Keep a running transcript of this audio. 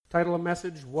Title of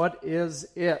message, What is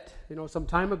It? You know, some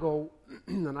time ago,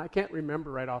 and I can't remember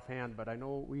right offhand, but I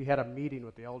know we had a meeting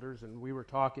with the elders and we were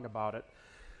talking about it.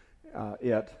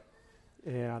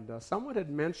 And someone had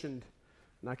mentioned,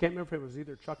 and I can't remember if it was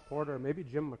either Chuck Porter or maybe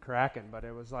Jim McCracken, but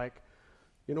it was like,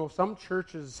 you know, some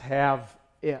churches have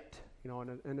it, you know,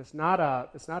 and it's not a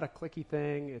cliquey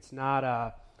thing, it's not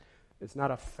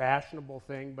a fashionable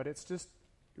thing, but it's just,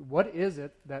 what is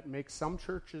it that makes some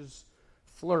churches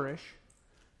flourish?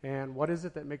 And what is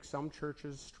it that makes some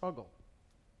churches struggle?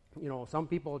 You know, some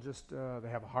people just, they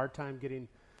have a hard time getting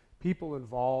people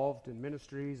involved in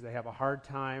ministries. They have a hard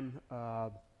time,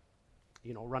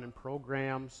 running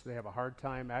programs. They have a hard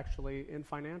time actually in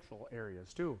financial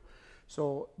areas too.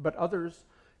 So, but others,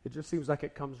 it just seems like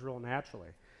it comes real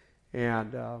naturally.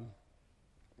 And,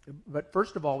 but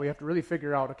first of all, we have to really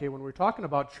figure out, okay, when we're talking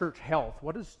about church health,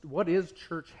 what is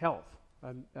church health?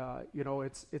 And,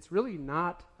 it's really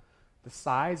not the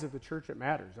size of the church that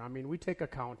matters. I mean, we take a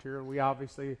count here, and we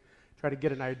obviously try to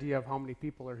get an idea of how many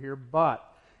people are here, but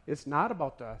it's not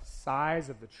about the size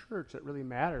of the church that really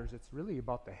matters. It's really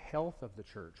about the health of the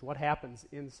church, what happens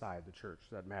inside the church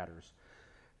that matters.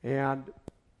 And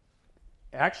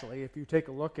actually, if you take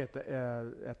a look at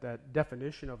the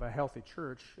definition of a healthy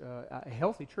church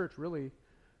really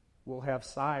will have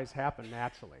size happen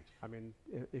naturally. I mean,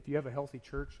 if you have a healthy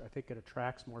church, I think it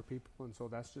attracts more people, and so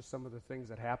that's just some of the things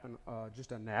that happen,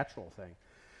 just a natural thing.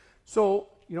 So,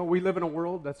 you know, we live in a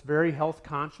world that's very health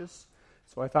conscious,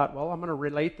 so I thought, well, I'm going to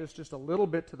relate this just a little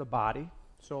bit to the body.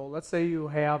 So let's say you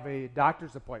have a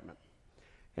doctor's appointment,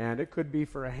 and it could be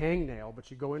for a hangnail, but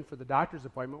you go in for the doctor's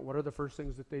appointment, what are the first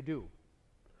things that they do?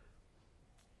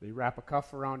 They wrap a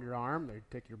cuff around your arm, they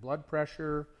take your blood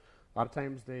pressure. A lot of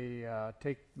times they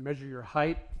measure your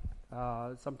height.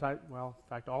 Sometimes, well, in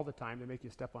fact, all the time, they make you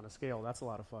step on a scale. That's a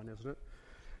lot of fun, isn't it?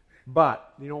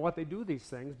 But you know what? They do these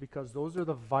things because those are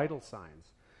the vital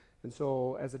signs. And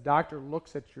so as a doctor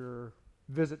looks at your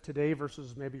visit today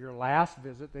versus maybe your last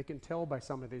visit, they can tell by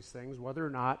some of these things whether or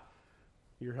not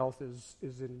your health is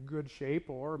in good shape,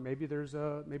 or maybe there's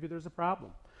a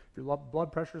problem. If your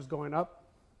blood pressure is going up,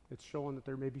 it's showing that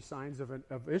there may be signs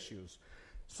of issues.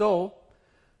 So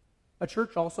a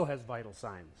church also has vital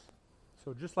signs.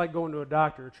 So just like going to a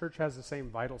doctor, a church has the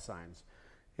same vital signs.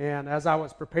 And as I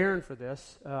was preparing for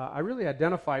this, I really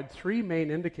identified three main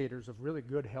indicators of really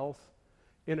good health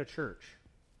in a church.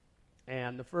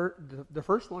 And the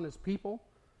first one is people,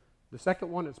 the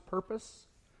second one is purpose,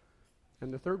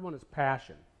 and the third one is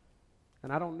passion.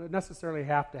 And I don't necessarily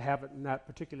have to have it in that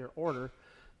particular order,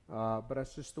 but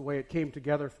that's just the way it came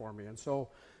together for me. And so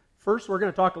first we're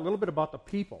going to talk a little bit about the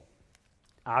people.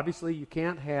 Obviously, you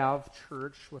can't have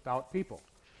church without people.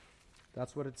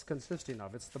 That's what it's consisting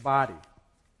of. It's the body.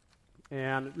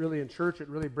 And really in church, it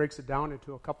really breaks it down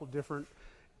into a couple different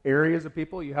areas of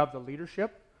people. You have the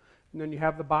leadership, and then you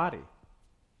have the body.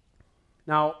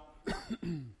 Now, I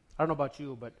don't know about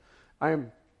you, but I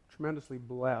am tremendously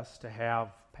blessed to have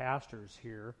pastors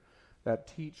here that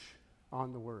teach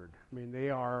on the Word. I mean,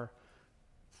 they are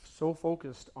so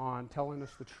focused on telling us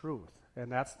the truth. And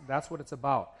that's what it's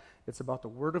about. It's about the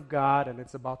Word of God, and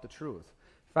it's about the truth.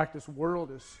 In fact, this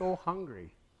world is so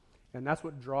hungry, and that's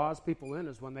what draws people in,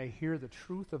 is when they hear the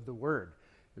truth of the Word.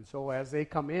 And so as they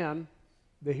come in,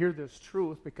 they hear this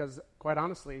truth because, quite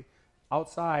honestly,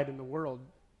 outside in the world,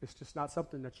 it's just not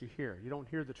something that you hear. You don't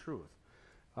hear the truth.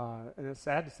 And it's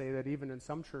sad to say that even in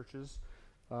some churches,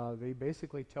 they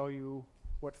basically tell you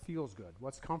what feels good,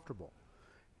 what's comfortable.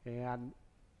 And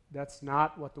that's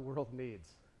not what the world needs,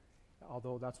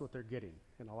 although that's what they're getting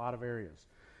in a lot of areas.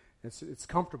 It's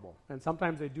comfortable. And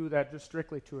sometimes they do that just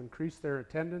strictly to increase their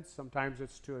attendance. Sometimes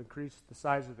it's to increase the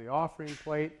size of the offering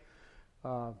plate.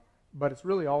 But it's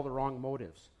really all the wrong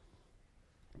motives.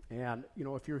 And, you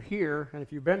know, if you're here, and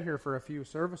if you've been here for a few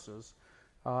services,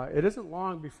 it isn't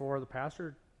long before the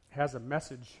pastor has a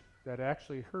message that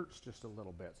actually hurts just a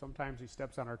little bit. Sometimes he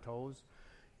steps on our toes,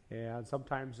 and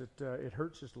sometimes it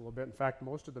hurts just a little bit. In fact,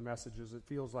 most of the messages, it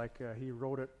feels like he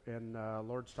wrote it and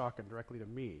Lord's talking directly to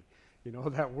me. You know,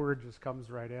 that word just comes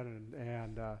right in,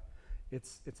 and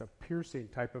it's a piercing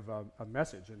type of a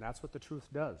message, and that's what the truth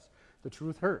does. The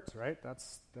truth hurts, right?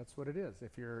 That's what it is.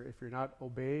 If you're not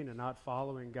obeying and not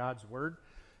following God's word,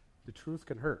 the truth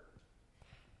can hurt.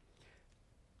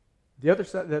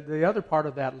 The other part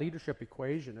of that leadership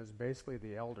equation is basically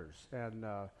the elders, and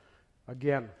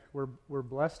again, we're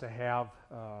blessed to have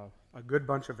a good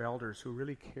bunch of elders who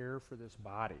really care for this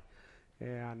body.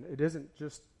 And it isn't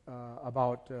just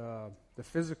about the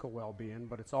physical well-being,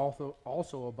 but it's also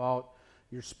about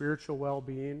your spiritual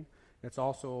well-being. It's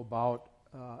also about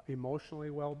emotionally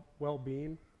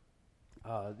well-being.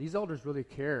 these elders really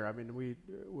care. I mean,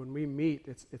 when we meet,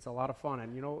 it's a lot of fun.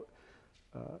 And,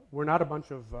 we're not a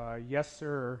bunch of yes,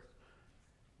 sir,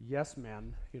 yes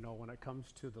men, when it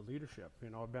comes to the leadership.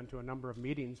 I've been to a number of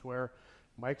meetings where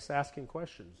Mike's asking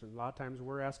questions, and a lot of times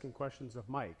we're asking questions of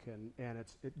Mike, and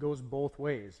it goes both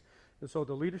ways. And so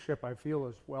the leadership, I feel,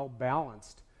 is well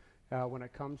balanced when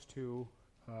it comes to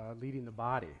leading the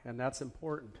body, and that's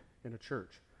important in a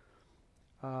church.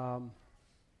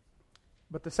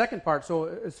 But the second part, so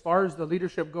as far as the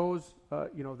leadership goes,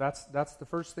 that's the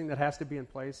first thing that has to be in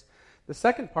place. The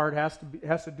second part has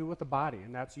to do with the body,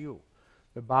 and that's you,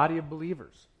 the body of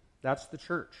believers. That's the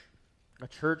church. A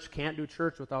church can't do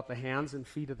church without the hands and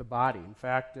feet of the body. In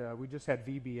fact, we just had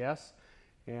VBS,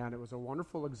 and it was a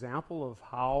wonderful example of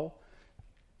how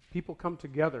people come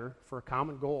together for a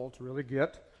common goal to really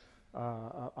get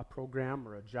a program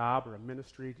or a job or a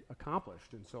ministry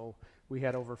accomplished. And so we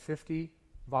had over 50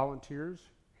 volunteers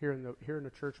here in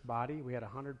the church body. We had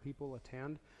 100 people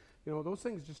attend. Those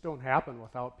things just don't happen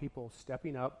without people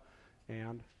stepping up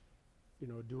and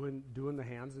doing the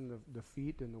hands and the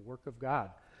feet and the work of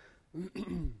God.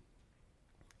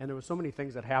 And there were so many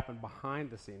things that happened behind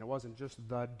the scene. It wasn't just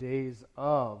the days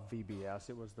of VBS.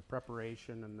 It was the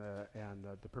preparation and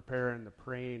the preparing, the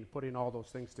praying, putting all those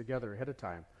things together ahead of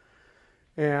time.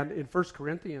 And in 1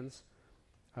 Corinthians,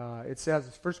 it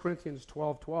says, 1 Corinthians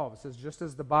 12:12, it says, just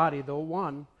as the body, though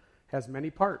one, has many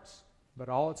parts, but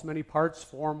all its many parts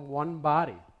form one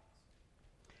body.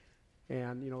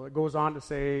 And, it goes on to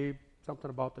say something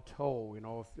about the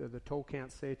toe. If the toe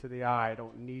can't say to the eye, I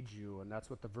don't need you, and that's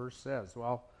what the verse says.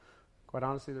 Well, quite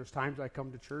honestly, there's times I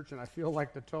come to church and I feel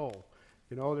like the toe.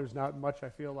 There's not much I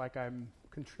feel like I'm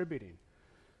contributing.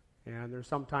 And there's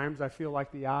sometimes I feel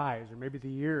like the eyes or maybe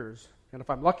the ears. And if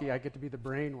I'm lucky, I get to be the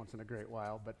brain once in a great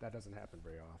while, but that doesn't happen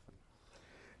very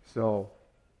often.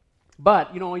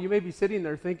 But you may be sitting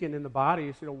there thinking in the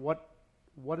body,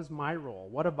 what is my role?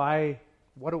 What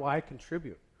do I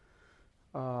contribute?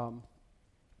 And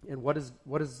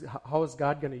how is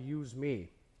God going to use me?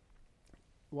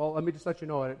 Well, let me just let you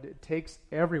know, it takes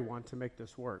everyone to make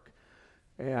this work.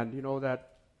 And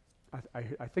that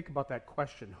I think about that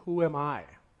question, who am I?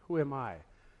 Who am I?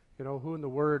 Who in the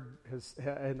Word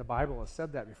in the Bible has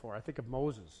said that before? I think of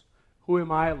Moses. Who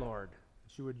am I, Lord,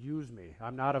 that you would use me?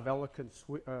 I'm not of eloquent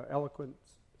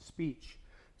speech.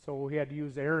 So he had to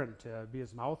use Aaron to be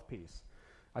his mouthpiece.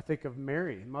 I think of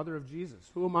Mary, mother of Jesus.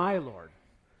 Who am I, Lord?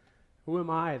 Who am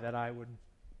I that I would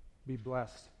be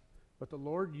blessed? But the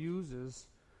Lord uses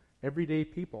everyday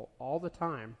people all the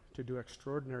time to do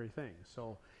extraordinary things.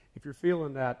 So if you're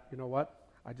feeling that,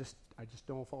 I just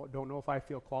don't know if I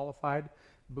feel qualified,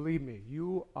 believe me,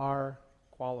 you are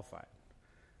qualified.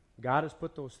 God has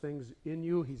put those things in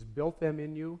you. He's built them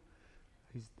in you.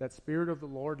 That Spirit of the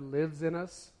Lord lives in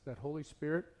us, that Holy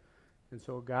Spirit. And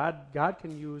so God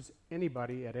can use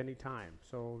anybody at any time.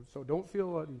 So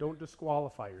don't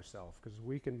disqualify yourself, because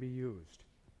we can be used.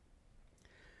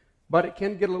 But it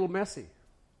can get a little messy.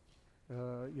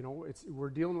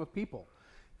 We're dealing with people.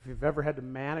 If you've ever had to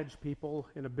manage people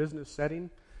in a business setting,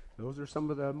 those are some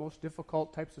of the most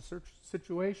difficult types of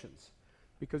situations,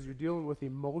 because you're dealing with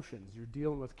emotions, you're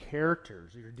dealing with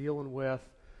characters, you're dealing with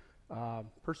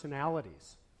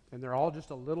personalities, and they're all just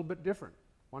a little bit different.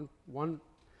 One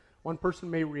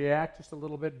person may react just a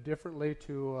little bit differently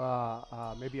to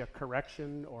maybe a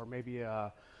correction, or maybe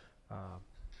a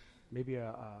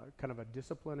kind of a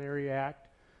disciplinary act,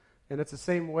 and it's the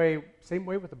same way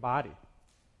with the body.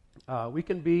 We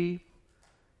can be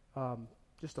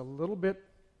just a little bit,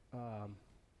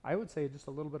 I would say just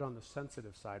a little bit on the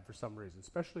sensitive side for some reason,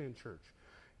 especially in church.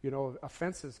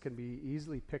 Offenses can be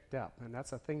easily picked up, and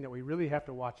that's a thing that we really have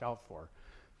to watch out for.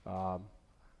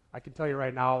 I can tell you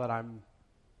right now that I'm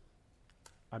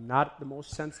not the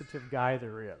most sensitive guy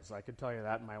there is. I can tell you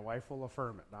that, and my wife will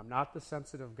affirm it. I'm not the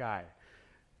sensitive guy.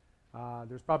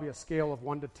 There's probably a scale of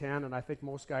 1 to 10, and I think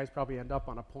most guys probably end up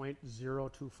on a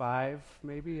 0.025,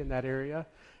 maybe, in that area.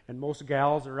 And most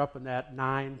gals are up in that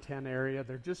 9, 10 area.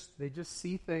 They just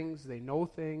see things, they know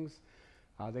things,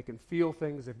 they can feel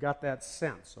things, they've got that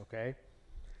sense, okay?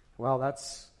 Well,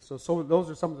 so those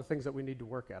are some of the things that we need to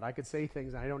work at. I could say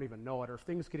things and I don't even know it, or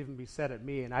things could even be said at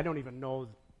me, and I don't even know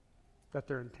that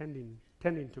they're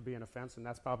intending to be an offense, and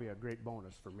that's probably a great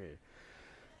bonus for me.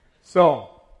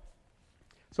 So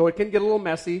it can get a little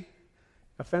messy.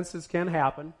 Offenses can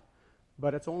happen,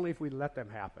 but it's only if we let them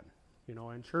happen.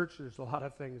 In church, there's a lot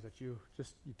of things that you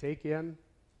take in.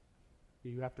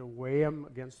 You have to weigh them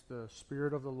against the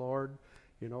Spirit of the Lord.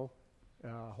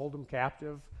 Hold them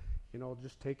captive.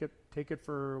 Just take it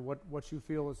for what you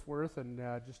feel it's worth, and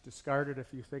just discard it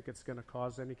if you think it's going to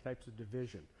cause any types of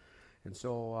division. And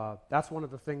so that's one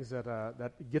of the things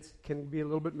that can be a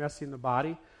little bit messy in the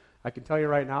body. I can tell you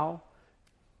right now,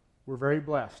 we're very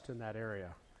blessed in that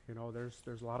area. You know,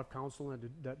 there's a lot of counseling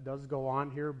that does go on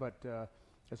here, but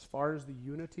as far as the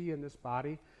unity in this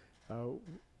body,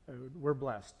 we're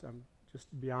blessed.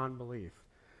 Just beyond belief.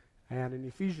 And in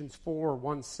Ephesians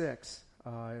 4:1-6,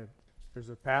 there's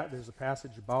a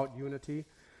passage about unity.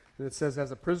 And it says, "As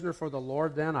a prisoner for the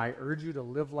Lord, then, I urge you to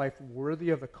live life worthy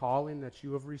of the calling that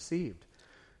you have received."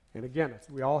 And again,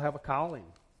 we all have a calling.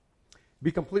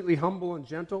 "Be completely humble and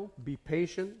gentle. Be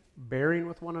patient, bearing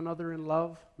with one another in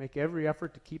love. Make every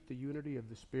effort to keep the unity of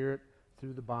the Spirit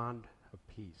through the bond of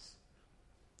peace."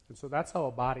 And so that's how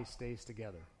a body stays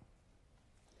together.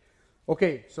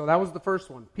 Okay, so that was the first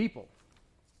one, people.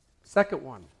 Second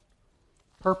one,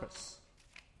 purpose.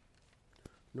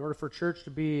 In order for church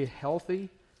to be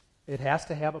healthy, it has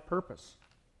to have a purpose.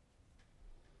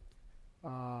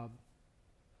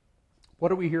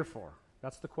 What are we here for?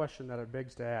 That's the question that it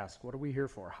begs to ask. What are we here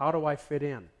for? How do I fit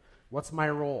in? What's my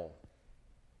role?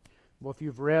 Well, if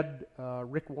you've read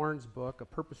Rick Warren's book, A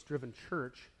Purpose-Driven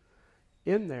Church,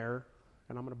 in there,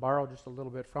 and I'm going to borrow just a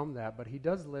little bit from that, but he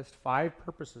does list 5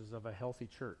 purposes of a healthy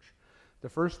church. The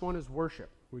first one is worship.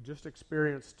 We just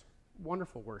experienced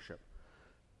wonderful worship.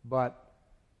 But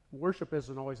worship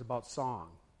isn't always about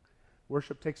song.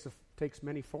 Worship takes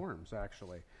many forms,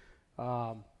 actually.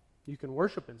 You can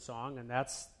worship in song, and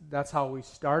that's how we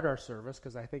start our service,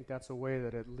 because I think that's a way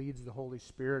that it leads the Holy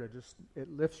Spirit. It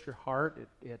lifts your heart.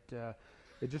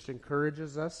 It just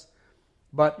encourages us.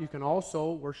 But you can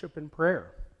also worship in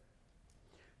prayer.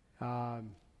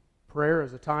 Prayer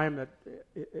is a time that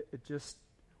it just,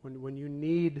 when you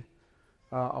need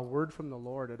a word from the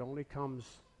Lord, it only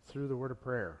comes through the word of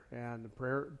prayer. And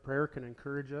the prayer can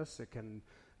encourage us. It can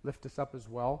lift us up as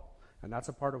well. And that's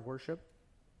a part of worship.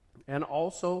 And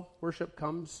also, worship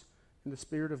comes in the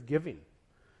spirit of giving.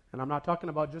 And I'm not talking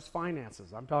about just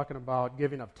finances. I'm talking about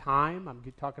giving of time. I'm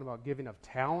talking about giving of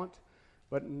talent.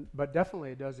 But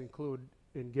definitely it does include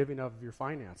in giving of your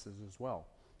finances as well.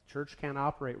 Church can't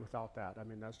operate without that. I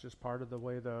mean, that's just part of the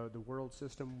way the world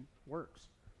system works.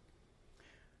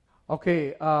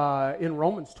 Okay, in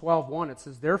Romans 12:1, it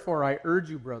says, "Therefore I urge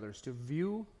you, brothers,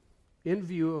 in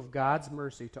view of God's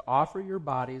mercy, to offer your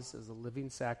bodies as a living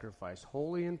sacrifice,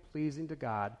 holy and pleasing to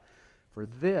God, for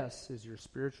this is your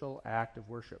spiritual act of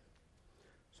worship."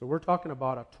 So we're talking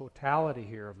about a totality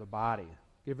here of the body,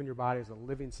 giving your body as a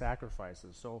living sacrifice.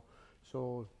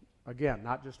 So again,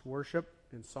 not just worship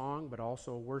in song, but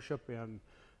also worship in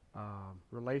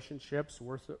relationships,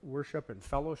 worship in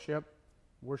fellowship,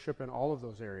 worship in all of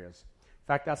those areas. In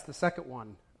fact, that's the second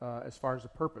one as far as the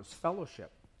purpose,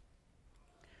 fellowship.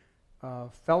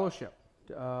 Fellowship.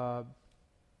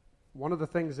 One of the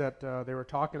things that they were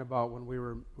talking about when we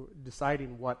were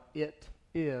deciding what it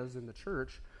is in the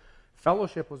church,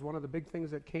 fellowship was one of the big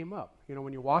things that came up. You know,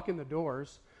 when you walk in the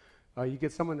doors, you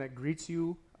get someone that greets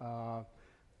you.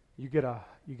 You get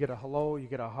a hello, you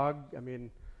get a hug. I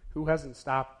mean, who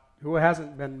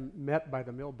hasn't been met by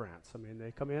the Milbrandts? I mean,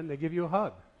 they come in, they give you a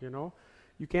hug, you know.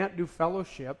 You can't do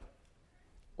fellowship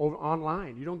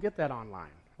online. You don't get that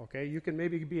online, okay? You can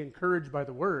maybe be encouraged by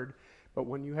the word, but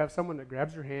when you have someone that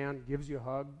grabs your hand, gives you a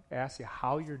hug, asks you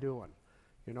how you're doing,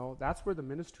 you know, that's where the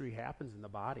ministry happens in the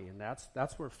body, and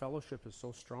that's where fellowship is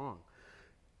so strong.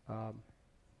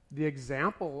 The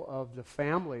example of the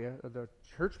family, of the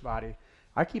church body,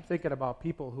 I keep thinking about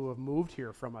people who have moved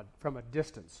here from a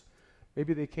distance.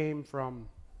 Maybe they came from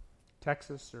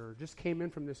Texas or just came in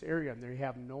from this area and they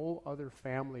have no other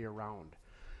family around.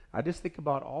 I just think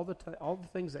about all the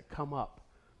things that come up,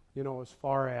 you know, as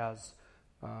far as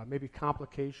maybe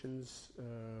complications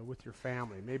with your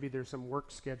family. Maybe there's some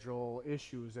work schedule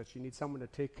issues that you need someone to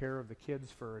take care of the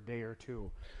kids for a day or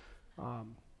two.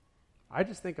 I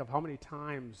just think of how many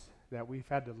times that we've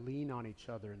had to lean on each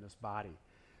other in this body,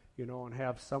 you know, and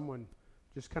have someone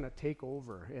just kind of take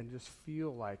over and just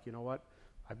feel like, you know what,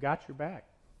 I've got your back.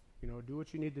 You know, do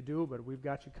what you need to do, but we've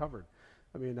got you covered.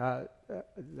 I mean,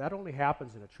 that only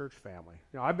happens in a church family.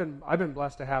 You know, I've been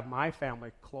blessed to have my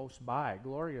family close by,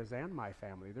 Gloria's and my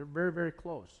family. They're very, very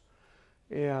close,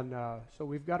 and so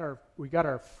we got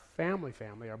our family,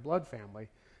 our blood family,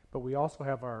 but we also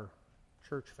have our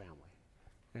church family,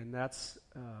 and that's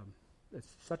it's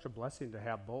such a blessing to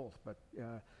have both. But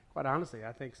quite honestly,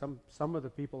 I think some of the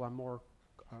people I'm more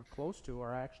close to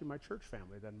are actually my church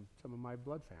family than some of my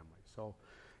blood family. So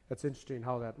it's interesting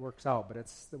how that works out, but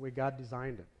it's the way God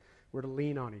designed it. We're to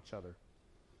lean on each other.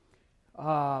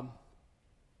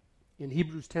 In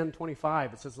Hebrews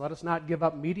 10:25, it says, "Let us not give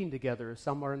up meeting together as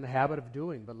some are in the habit of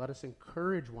doing, but let us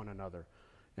encourage one another,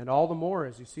 and all the more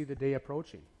as you see the day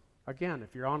approaching." Again,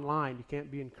 if you're online, you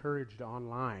can't be encouraged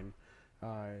online.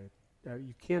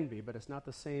 You can be, but it's not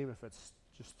the same if it's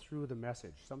just through the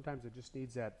message. Sometimes it just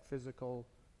needs that physical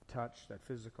touch, that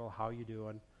physical, how you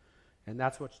doing, and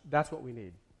that's what we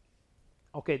need.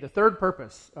 Okay, the third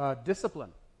purpose,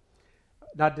 discipline.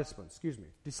 Not discipline, excuse me.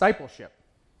 Discipleship.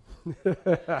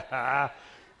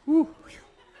 Whew.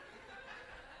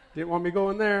 Didn't want me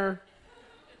going there.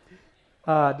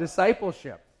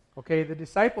 Discipleship. Okay, the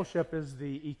discipleship is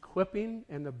the equipping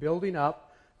and the building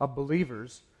up of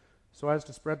believers so as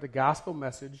to spread the gospel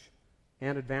message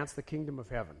and advance the kingdom of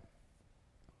heaven.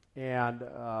 And,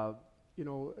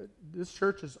 this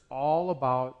church is all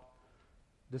about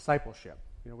discipleship.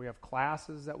 We have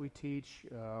classes that we teach.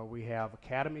 We have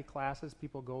academy classes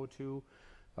people go to.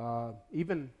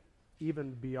 Even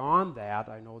beyond that,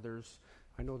 I know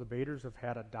the Baders have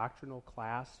had a doctrinal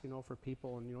class, for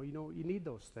people, and you need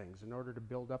those things in order to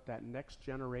build up that next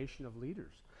generation of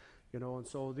leaders, and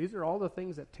so these are all the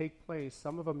things that take place.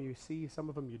 Some of them you see, some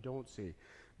of them you don't see,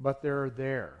 but they're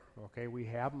there. Okay, we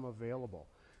have them available,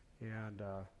 and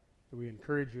we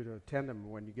encourage you to attend them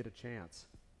when you get a chance.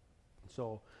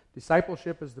 So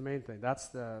discipleship is the main thing.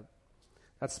 That's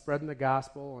spreading the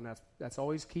gospel, and that's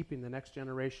always keeping the next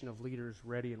generation of leaders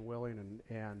ready and willing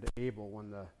and able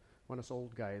when us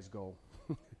old guys go.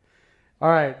 All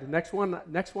right, the next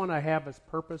one I have as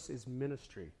purpose is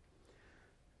ministry.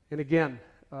 And again,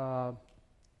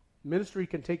 ministry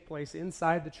can take place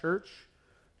inside the church,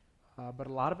 but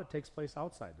a lot of it takes place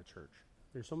outside the church.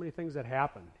 There's so many things that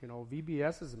happen.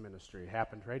 VBS is a ministry. It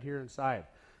happened right here inside.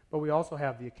 But we also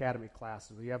have the academy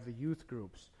classes. We have the youth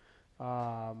groups.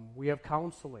 We have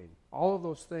counseling. All of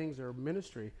those things are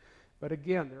ministry. But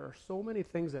again, there are so many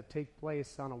things that take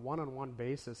place on a one-on-one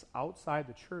basis outside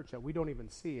the church that we don't even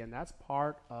see, and that's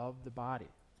part of the body.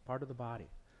 It's part of the body.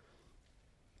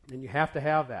 And you have to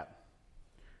have that.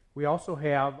 We also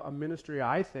have a ministry,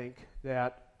 I think,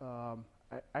 that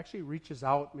actually reaches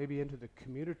out maybe into the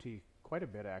community quite a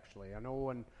bit, actually. I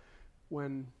know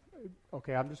when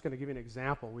okay, I'm just going to give you an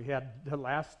example. We had the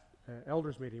last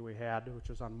elders meeting we had, which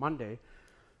was on Monday.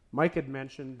 Mike had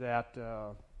mentioned that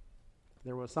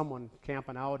there was someone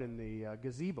camping out in the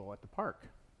gazebo at the park,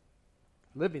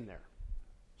 living there.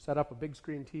 Set up a big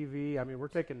screen TV. I mean, we're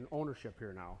taking ownership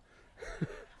here now.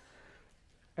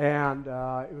 And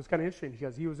it was kind of interesting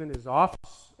because he was in his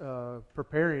office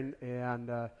preparing,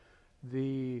 and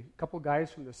the couple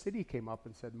guys from the city came up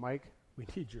and said, "Mike, we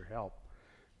need your help.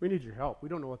 We need your help. We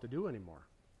don't know what to do anymore.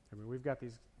 I mean, we've got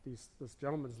this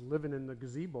gentleman's living in the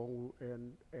gazebo,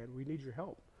 and we need your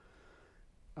help."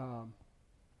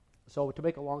 So to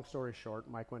make a long story short,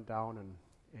 Mike went down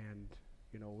and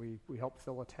we helped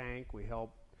fill a tank. We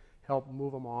helped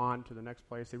move them on to the next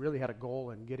place. They really had a goal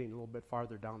in getting a little bit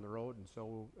farther down the road, and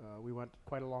so we went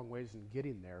quite a long ways in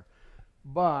getting there.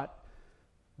 But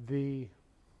the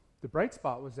bright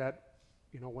spot was that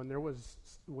when there was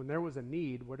a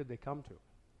need, where did they come to?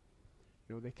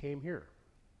 They came here.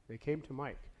 They came to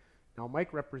Mike. Now,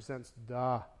 Mike represents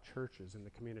the churches in the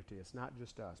community. It's not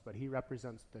just us, but he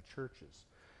represents the churches.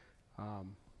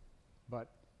 But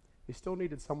they still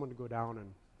needed someone to go down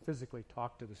and physically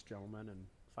talk to this gentleman and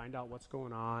find out what's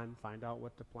going on, find out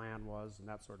what the plan was, and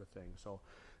that sort of thing. So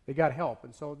they got help.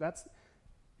 And so that's,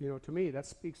 to me, that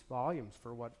speaks volumes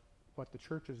for what the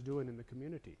church is doing in the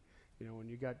community. When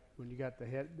you got the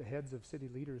heads of city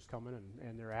leaders coming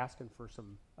and they're asking for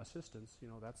some assistance,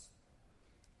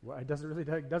 it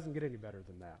doesn't get any better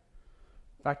than that.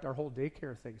 In fact, our whole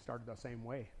daycare thing started the same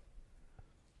way.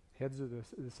 Heads of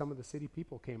some of the city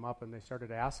people came up and they started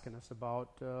asking us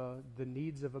about the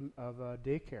needs of a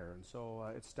daycare, and so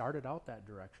it started out that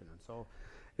direction. And so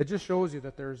it just shows you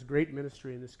that there's great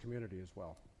ministry in this community as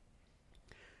well.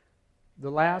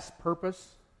 The last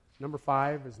purpose, number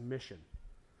 5, is mission.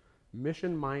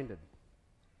 Mission-minded.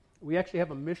 We actually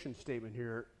have a mission statement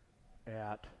here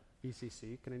at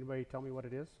ECC. Can anybody tell me what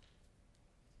it is?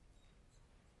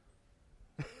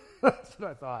 That's what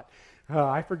I thought.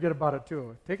 I forget about it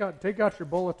too. Take out your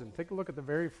bulletin. Take a look at the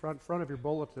very front of your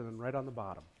bulletin and right on the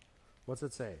bottom. What's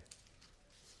it say?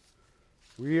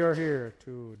 We are here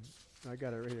to, I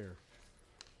got it right here.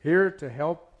 Here to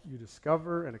help you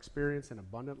discover and experience an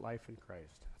abundant life in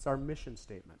Christ. That's our mission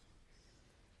statement.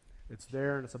 It's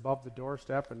there and it's above the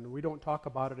doorstep, and we don't talk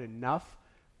about it enough,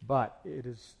 but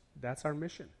that's our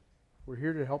mission. We're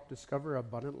here to help discover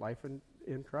abundant life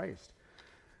in Christ.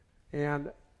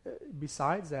 And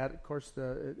besides that, of course,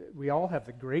 we all have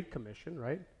the Great Commission,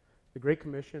 right? The Great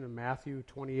Commission in Matthew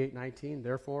 28:19.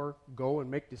 Therefore, go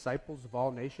and make disciples of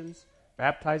all nations,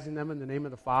 baptizing them in the name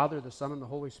of the Father, the Son, and the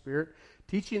Holy Spirit,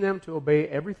 teaching them to obey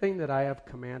everything that I have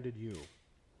commanded you.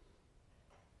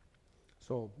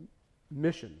 So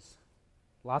missions,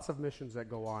 lots of missions that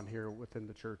go on here within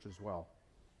the church as well.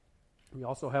 We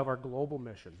also have our global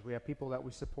missions. We have people that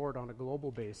we support on a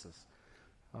global basis.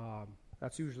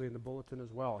 That's usually in the bulletin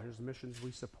as well. Here's the missions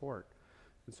we support.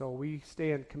 And so we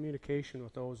stay in communication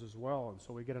with those as well, and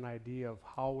so we get an idea of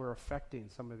how we're affecting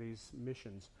some of these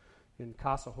missions in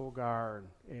Casa Hogar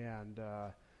and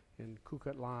in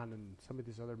Kukatlan and some of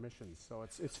these other missions. So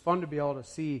it's fun to be able to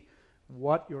see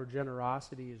what your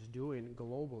generosity is doing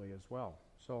globally as well.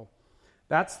 So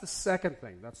that's the second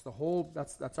thing. That's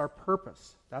our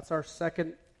purpose. That's our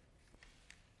second,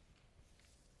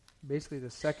 basically the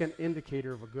second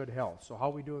indicator of a good health. So how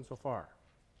are we doing so far?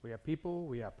 We have people,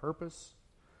 we have purpose.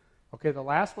 Okay, the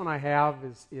last one I have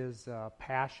is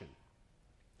passion.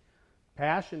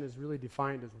 Passion is really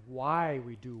defined as why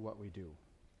we do what we do.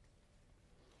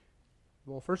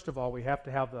 Well, first of all, we have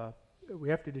to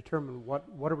determine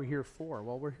what are we here for.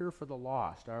 Well, we're here for the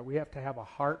lost. We have to have a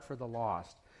heart for the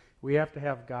lost. We have to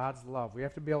have God's love. We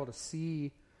have to be able to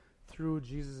see through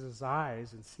Jesus'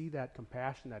 eyes and see that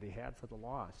compassion that he had for the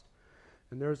lost.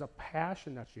 And there's a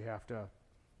passion that you have to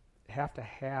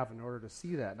have in order to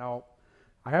see that. Now,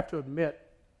 I have to admit,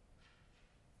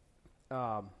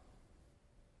 I've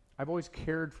always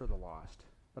cared for the lost,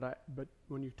 but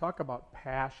when you talk about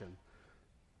passion,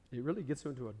 it really gets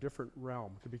into a different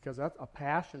realm, because a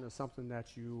passion is something that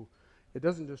it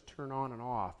doesn't just turn on and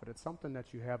off, but it's something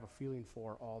that you have a feeling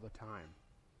for all the time.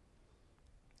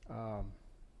 I'm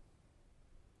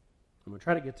going to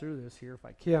try to get through this here if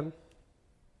I can.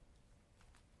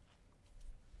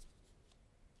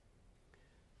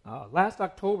 Last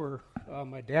October,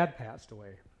 my dad passed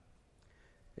away,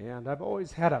 and I've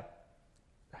always had a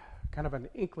kind of an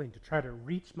inkling to try to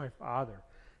reach my father,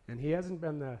 and he hasn't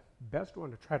been the best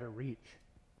one to try to reach.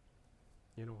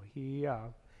 You know,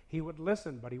 he would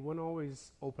listen, but he wouldn't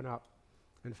always open up.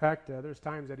 In fact, there's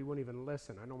times that he wouldn't even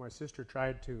listen. I know my sister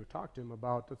tried to talk to him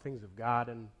about the things of God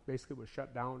and basically was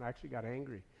shut down, actually got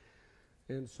angry.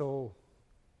 And so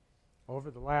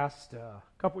over the last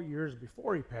couple years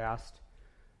before he passed,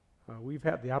 we've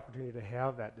had the opportunity to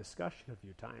have that discussion a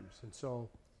few times. And so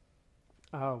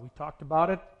we talked about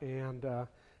it, and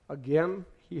again,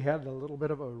 he had a little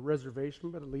bit of a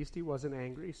reservation, but at least he wasn't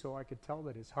angry, so I could tell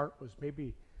that his heart was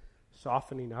maybe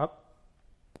softening up.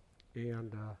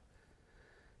 And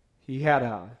he had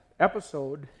an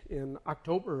episode in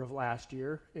October of last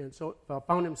year, and so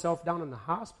found himself down in the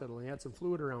hospital. He had some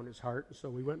fluid around his heart, so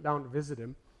we went down to visit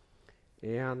him.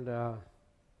 And,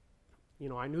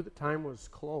 I knew the time was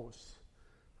close.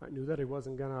 I knew that he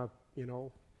wasn't going to,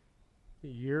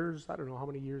 years, I don't know how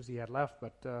many years he had left,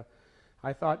 but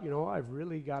I thought, I've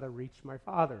really got to reach my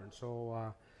father. And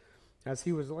so as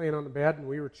he was laying on the bed and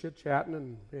we were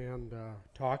chit-chatting and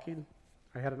talking,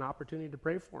 I had an opportunity to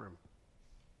pray for him.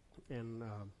 And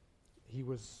he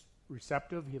was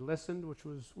receptive. He listened, which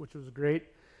was great.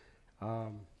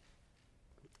 And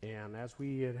as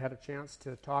we had a chance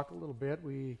to talk a little bit,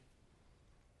 we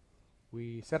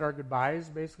said our goodbyes,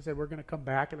 basically said, we're going to come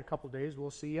back in a couple days.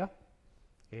 We'll see you.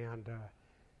 And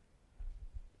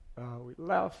we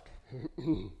left.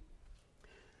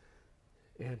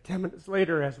 And 10 minutes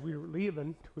later, as we were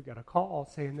leaving, we got a call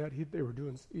saying that they were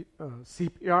doing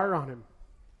CPR on him.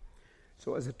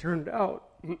 So as it turned out,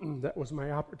 that was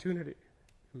my opportunity,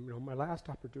 my last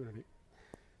opportunity.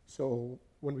 So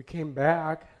when we came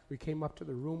back, we came up to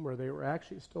the room where they were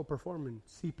actually still performing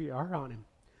CPR on him.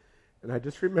 And I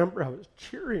just remember I was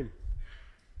cheering,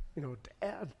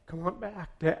 Dad, come on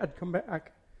back. Dad, come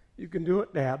back. You can do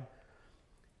it, Dad.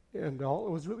 And all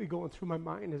that was really going through my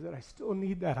mind is that I still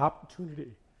need that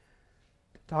opportunity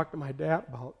to talk to my dad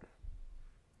about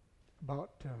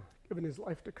giving his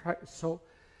life to Christ. So,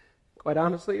 quite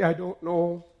honestly, I don't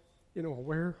know,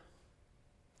 where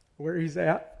he's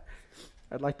at.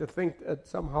 I'd like to think that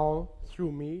somehow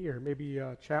through me or maybe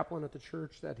a chaplain at the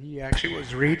church that he actually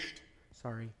was reached.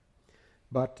 Sorry.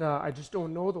 But I just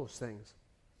don't know those things.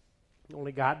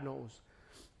 Only God knows.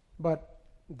 But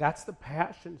that's the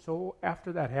passion. So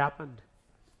after that happened,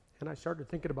 and I started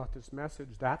thinking about this message,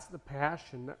 that's the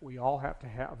passion that we all have to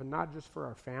have, and not just for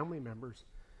our family members,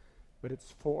 but it's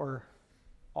for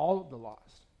all of the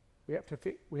lost. We have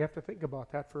to think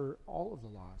about that for all of the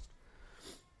lost.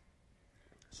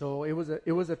 So it was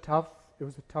a tough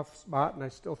spot, and I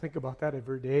still think about that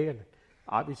every day, and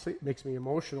obviously it makes me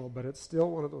emotional, but it's still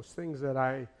one of those things that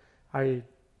I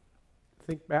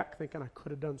think back thinking I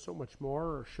could have done so much more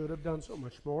or should have done so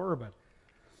much more, but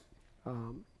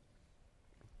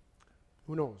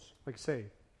who knows? Like I say,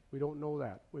 we don't know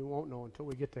that. We won't know until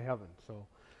we get to heaven. So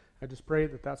I just pray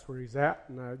that that's where he's at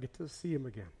and I get to see him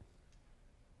again.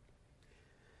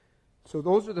 So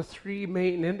those are the three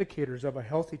main indicators of a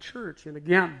healthy church. And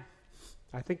again,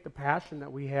 I think the passion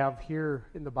that we have here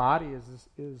in the body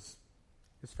is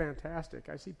fantastic.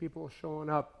 I see people showing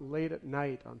up late at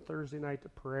night on Thursday night to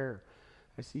prayer.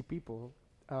 I see people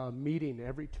meeting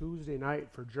every Tuesday night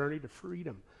for Journey to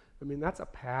Freedom. I mean, that's a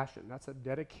passion. That's a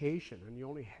dedication. And you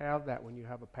only have that when you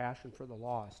have a passion for the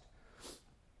lost.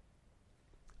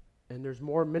 And there's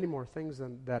many more things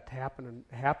that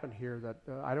happen here that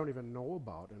I don't even know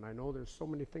about. And I know there's so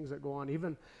many things that go on,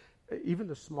 even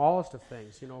the smallest of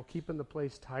things, keeping the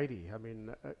place tidy. I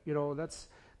mean,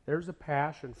 there's a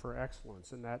passion for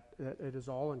excellence, and that it is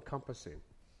all encompassing.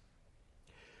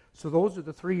 So those are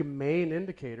the three main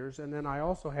indicators. And then I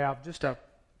also have just a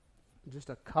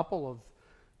couple of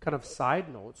kind of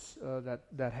side notes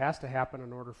that has to happen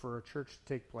in order for a church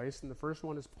to take place. And the first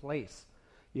one is place.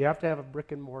 You have to have a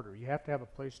brick and mortar. You have to have a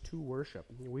place to worship.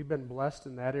 We've been blessed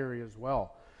in that area as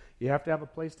well. You have to have a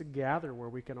place to gather where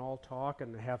we can all talk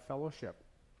and have fellowship.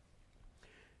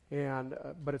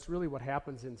 But it's really what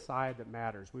happens inside that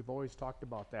matters. We've always talked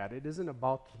about that. It isn't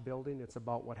about the building, it's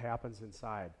about what happens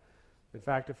inside. In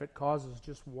fact, if it causes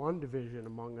just one division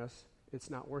among us, it's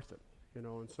not worth it.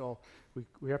 And so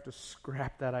we have to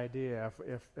scrap that idea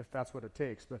if that's what it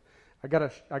takes. But I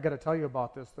gotta tell you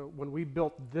about this. When we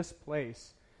built this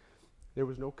place, there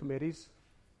was no committees.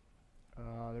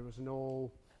 There was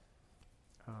no.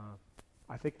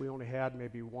 I think we only had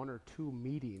maybe one or two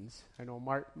meetings. I know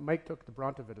Mike took the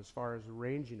brunt of it as far as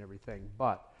arranging everything,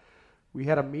 but we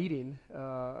had a meeting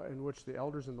in which the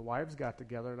elders and the wives got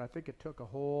together, and I think it took a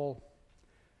whole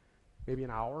maybe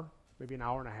an hour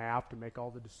and a half to make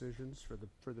all the decisions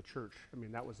for the church. I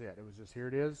mean, that was it. It was just, here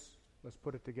it is. Let's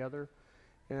put it together,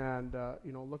 and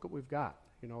look what we've got.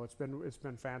 It's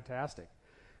been fantastic.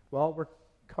 Well, we're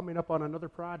coming up on another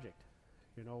project.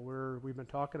 We've been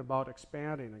talking about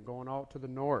expanding and going out to the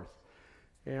north,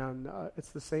 and it's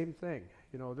the same thing.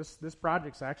 This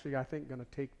project's actually, I think, going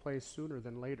to take place sooner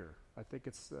than later. I think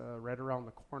it's right around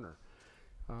the corner.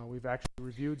 We've actually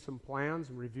reviewed some plans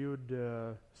and reviewed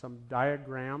some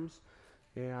diagrams,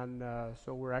 and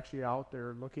so we're actually out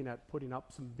there looking at putting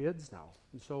up some bids now.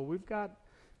 And so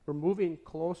we're moving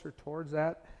closer towards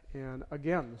that. And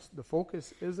again, the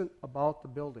focus isn't about the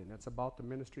building. It's about the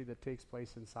ministry that takes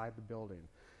place inside the building.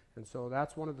 And so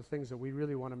that's one of the things that we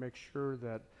really want to make sure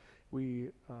that we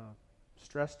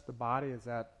stress to the body is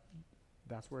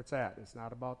that's where it's at. It's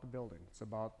not about the building. It's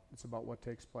about what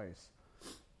takes place.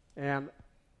 And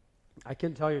I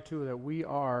can tell you, too, that we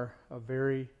are a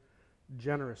very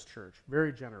generous church.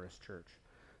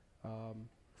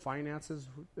 Finances,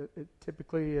 it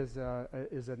typically is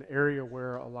an area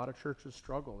where a lot of churches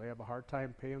struggle. They have a hard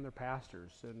time paying their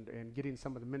pastors and getting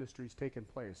some of the ministries taking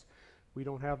place. We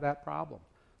don't have that problem.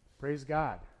 Praise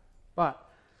God. But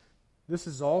this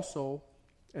is also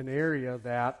an area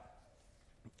that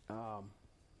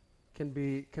can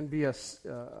be a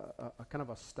kind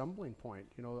of a stumbling point.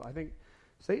 I think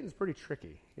Satan's pretty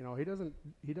tricky.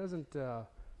 He doesn't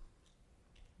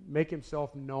make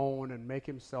himself known and make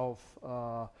himself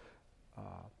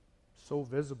so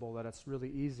visible that it's really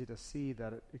easy to see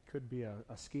that it could be a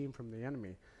scheme from the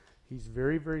enemy. He's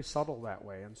very, very subtle that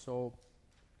way. And so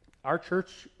our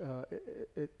church,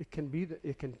 it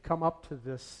can come up to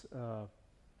this,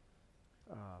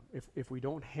 if we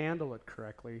don't handle it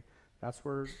correctly, that's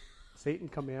where Satan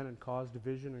come in and cause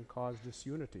division and cause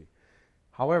disunity.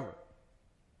 However,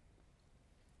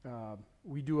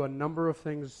 we do a number of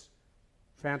things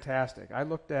fantastic. I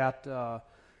looked at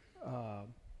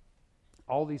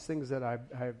all these things that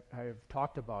I've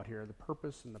talked about here, the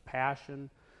purpose and the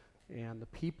passion and the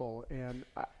people, and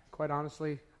quite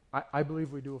honestly, I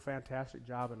believe we do a fantastic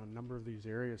job in a number of these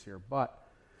areas here, but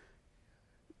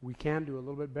we can do a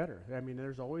little bit better. I mean,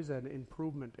 there's always an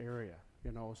improvement area,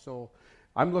 so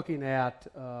I'm looking at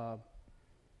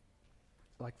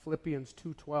like Philippians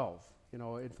 2:12.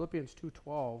 In Philippians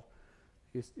 2:12,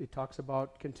 it talks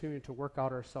about continuing to work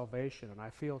out our salvation, and I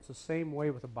feel it's the same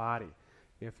way with the body.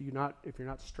 If you're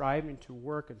not striving to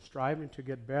work and striving to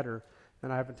get better,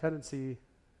 then we have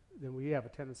a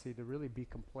tendency to really be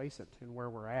complacent in where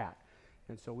we're at,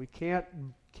 and so we can't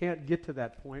get to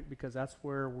that point because that's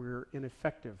where we're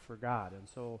ineffective for God. And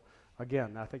so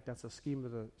again, I think that's a scheme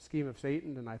of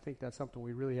Satan, and I think that's something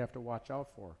we really have to watch out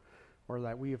for, or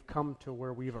that we have come to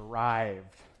where we've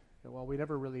arrived. Well, we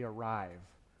never really arrive.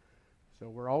 So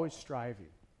we're always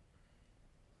striving.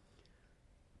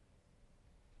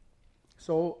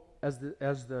 So as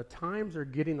the times are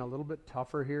getting a little bit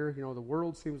tougher here, the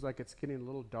world seems like it's getting a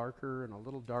little darker,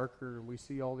 and we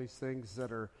see all these things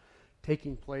that are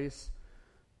taking place.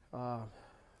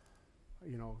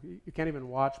 You can't even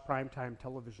watch primetime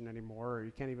television anymore, or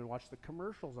you can't even watch the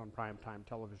commercials on primetime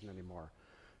television anymore.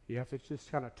 You have to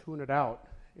just kind of tune it out,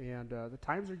 and the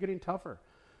times are getting tougher.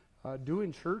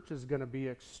 Doing church is going to be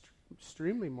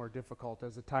extremely more difficult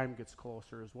as the time gets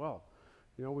closer as well.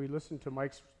 We listened to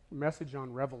Mike's message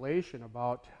on Revelation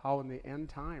about how in the end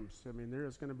times, there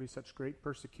is going to be such great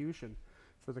persecution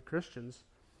for the Christians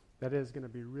that is going to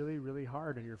be really, really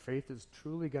hard, and your faith is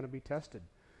truly going to be tested.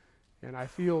 And I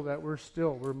feel that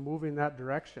we're moving that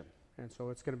direction, and so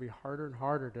it's going to be harder and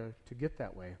harder to get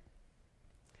that way.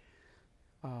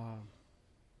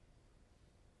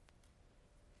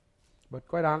 But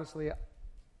quite honestly,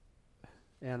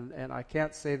 and I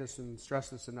can't say this and stress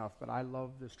this enough, but I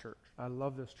love this church. I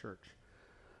love this church.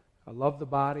 I love the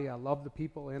body. I love the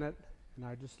people in it. And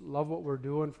I just love what we're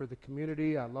doing for the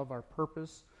community. I love our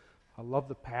purpose. I love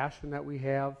the passion that we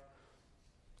have.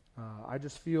 I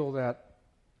just feel that,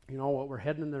 what we're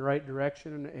heading in the right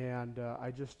direction, and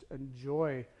I just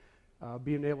enjoy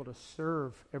being able to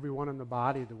serve everyone in the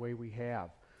body the way we have.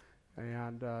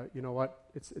 And you know what?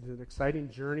 It's an exciting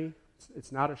journey.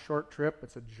 It's not a short trip.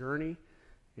 It's a journey.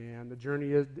 And the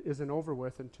journey isn't over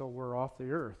with until we're off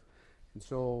the earth. And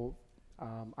so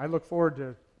I look forward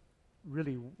to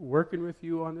really working with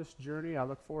you on this journey. I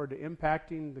look forward to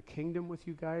impacting the kingdom with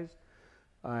you guys.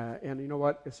 And you know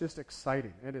what? It's just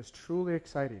exciting. It is truly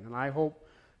exciting. And I hope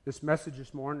this message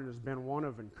this morning has been one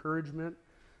of encouragement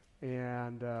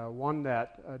and one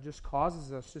that just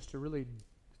causes us just to really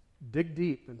dig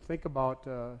deep and think about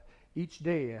each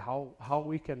day how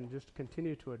we can just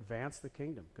continue to advance the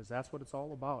kingdom, because that's what it's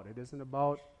all about. It isn't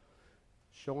about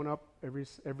showing up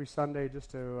every Sunday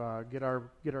just to get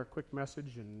our quick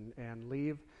message and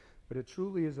leave, but it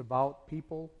truly is about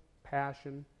people,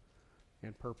 passion,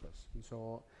 and purpose. And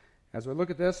so, as we look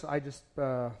at this, I just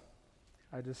am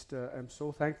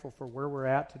so thankful for where we're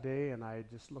at today, and I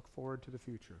just look forward to the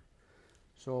future.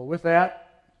 So, with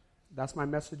that, that's my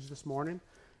message this morning.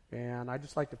 And I'd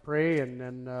just like to pray, and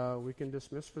then we can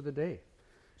dismiss for the day.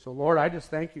 So, Lord, I just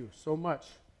thank you so much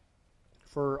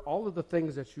for all of the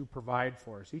things that you provide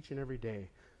for us each and every day.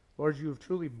 Lord, you have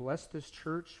truly blessed this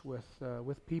church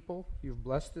with people. You've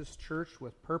blessed this church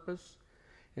with purpose,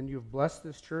 and you've blessed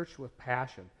this church with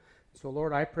passion. So,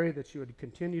 Lord, I pray that you would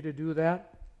continue to do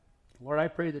that. Lord, I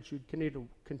pray that you'd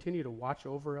continue to watch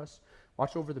over us,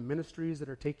 watch over the ministries that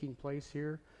are taking place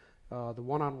here. The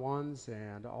one-on-ones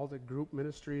and all the group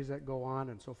ministries that go on.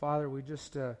 And so, Father, we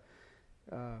just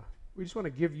want to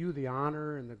give you the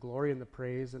honor and the glory and the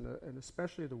praise and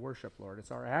especially the worship, Lord.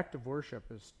 It's our act of worship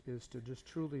is to just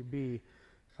truly be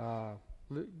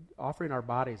offering our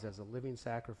bodies as a living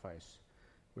sacrifice,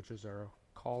 which is our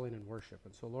calling and worship.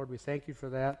 And so, Lord, we thank you for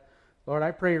that. Lord,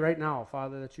 I pray right now,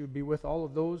 Father, that you would be with all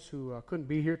of those who couldn't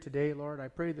be here today, Lord. I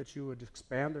pray that you would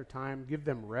expand their time, give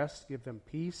them rest, give them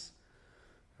peace.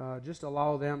 Just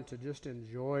allow them to just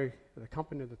enjoy the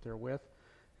company that they're with.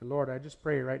 And Lord, I just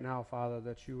pray right now, Father,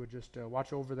 that you would just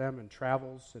watch over them in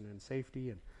travels and in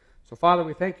safety. And so, Father,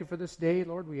 we thank you for this day.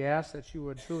 Lord, we ask that you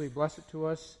would truly bless it to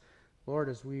us, Lord,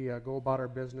 as we go about our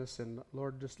business. And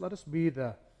Lord, just let us be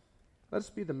the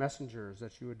messengers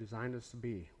that you would design us to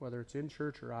be, whether it's in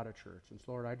church or out of church. And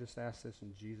so, Lord, I just ask this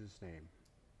in Jesus' name.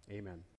 Amen.